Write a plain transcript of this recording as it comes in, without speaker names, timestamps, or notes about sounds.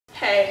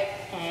Hey.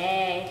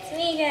 Hey, it's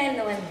me again,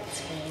 the one that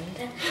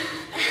screamed.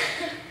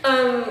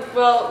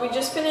 Well, we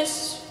just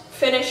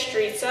finished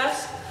street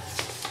test,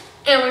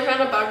 and we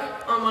found a bug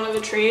on one of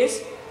the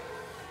trees.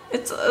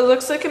 It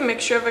looks like a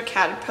mixture of a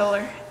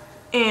caterpillar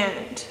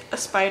and a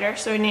spider,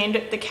 so we named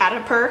it the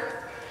catipillar.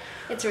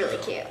 It's really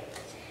cute.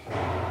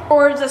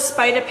 Or the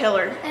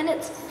spider-pillar. And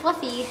it's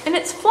fluffy. And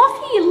it's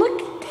fluffy,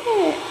 look at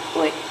that.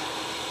 Wait,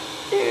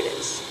 there it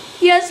is.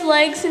 He has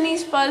legs and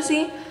he's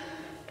fuzzy,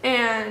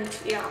 and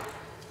yeah.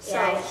 So,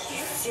 yeah,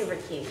 he's super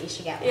cute. You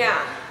should get one.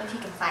 Yeah. If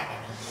you can find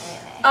any,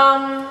 anyway.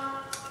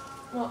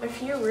 Well,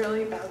 if you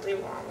really badly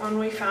want one,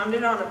 we found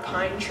it on a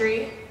pine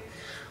tree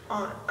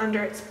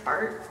under its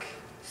bark.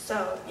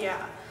 So,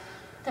 yeah.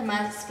 There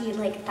must be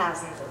like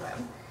thousands of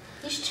them.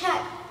 You should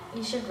check.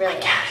 You should really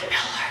A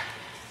caterpillar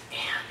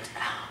and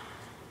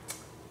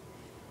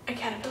a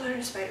caterpillar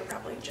and a spider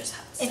probably just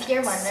have sex. If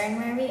you're wondering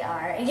where we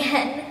are,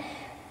 again,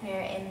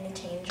 we're in the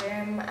change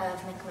room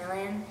of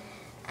Macmillan,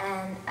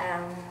 and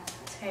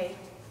it's very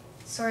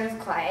sort of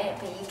quiet,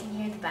 but you can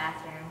hear the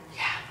bathroom.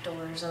 Yeah.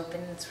 Doors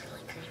open. It's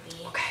really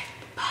creepy. Okay,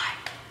 bye.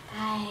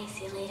 Bye.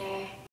 See you later.